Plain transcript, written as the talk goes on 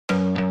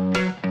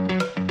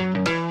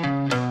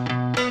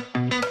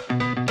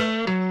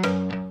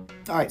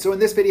right, so in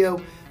this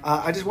video,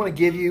 I just want to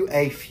give you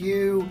a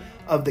few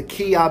of the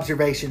key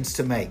observations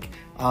to make.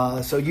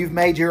 So you've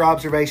made your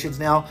observations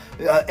now,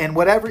 and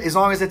whatever, as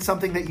long as it's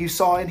something that you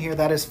saw in here,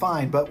 that is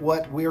fine. But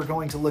what we're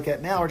going to look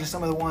at now are just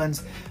some of the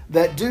ones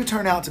that do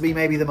turn out to be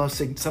maybe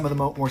some of the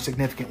more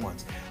significant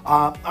ones.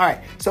 All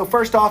right. So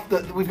first off,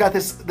 we've got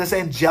this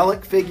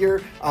angelic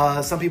figure.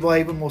 Some people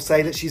even will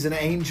say that she's an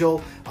angel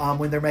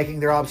when they're making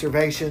their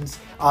observations.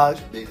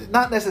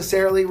 Not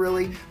necessarily,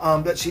 really,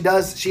 but she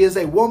is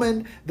a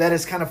woman that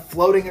is kind of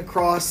floating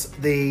across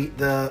the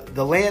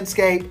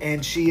landscape,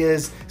 and she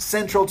is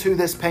central to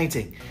this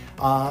painting.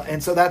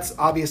 And so that's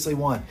obviously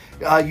one.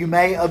 You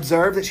may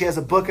observe that she has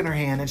a book in her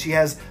hand, and she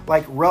has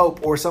like rope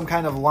or some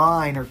kind of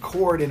line or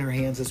cord in her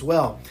hands as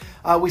well.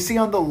 We see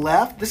on the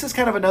left, this is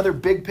kind of another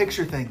big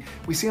picture thing.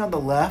 We see on the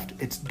left,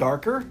 it's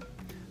darker.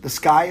 The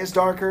sky is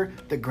darker.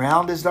 The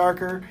ground is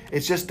darker.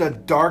 It's just a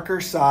darker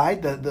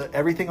side.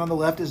 Everything on the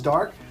left is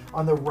dark.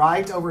 On the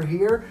right over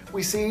here,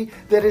 we see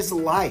that is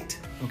light,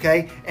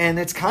 okay? And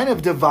it's kind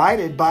of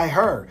divided by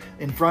her.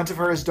 In front of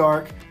her is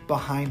dark.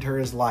 Behind her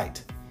is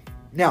light.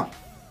 Now,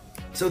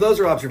 so those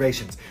are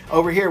observations.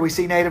 Over here, we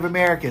see Native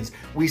Americans.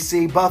 We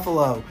see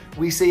buffalo.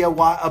 We see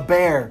a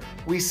bear.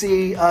 We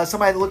see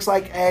somebody that looks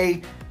like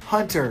a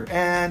hunter,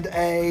 and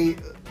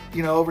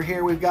over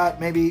here we've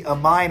got maybe a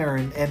miner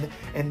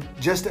and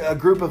just a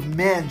group of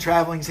men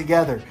traveling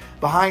together.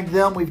 Behind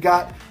them, we've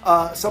got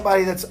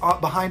somebody that's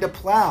behind a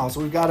plow. So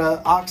we've got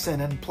an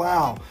oxen and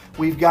plow.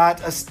 We've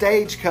got a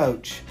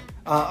stagecoach.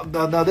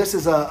 No, this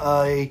is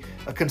a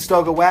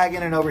Conestoga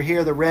wagon, and over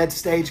here the red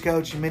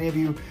stagecoach. Many of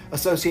you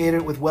associate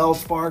it with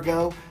Wells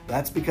Fargo.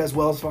 That's because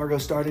Wells Fargo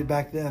started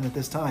back then at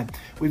this time.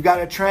 We've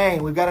got a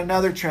train. We've got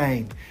another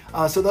train.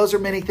 So those are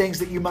many things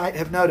that you might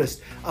have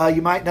noticed.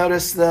 You might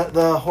notice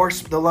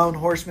the lone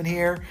horseman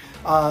here,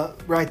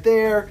 right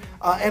there.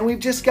 And we've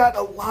just got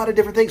a lot of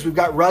different things. We've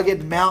got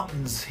rugged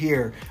mountains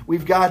here.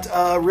 We've got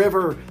a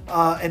river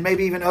and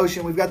maybe even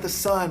ocean. We've got the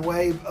sun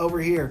way over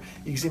here.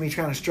 You can see me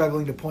kind of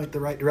struggling to point the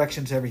right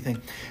direction to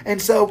everything.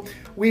 And so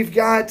we've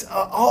got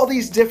all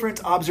these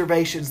different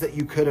observations that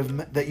you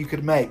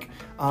could make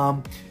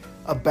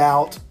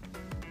about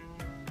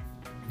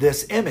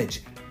this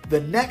image.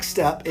 The next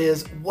step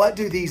is, what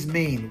do these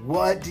mean?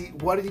 What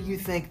do you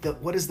think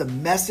what is the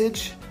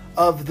message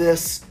of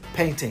this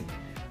painting?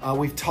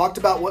 We've talked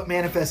about what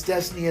Manifest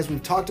Destiny is.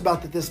 We've talked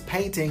about that this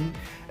painting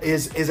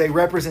is a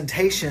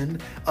representation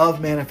of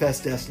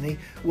Manifest Destiny.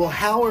 Well,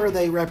 how are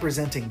they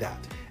representing that?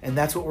 And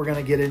that's what we're going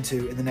to get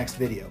into in the next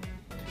video.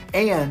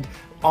 And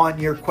on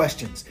your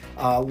questions,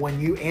 when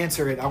you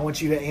answer it, I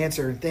want you to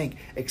answer and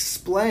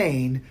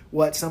explain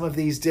what some of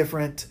these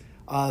different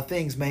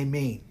things may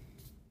mean.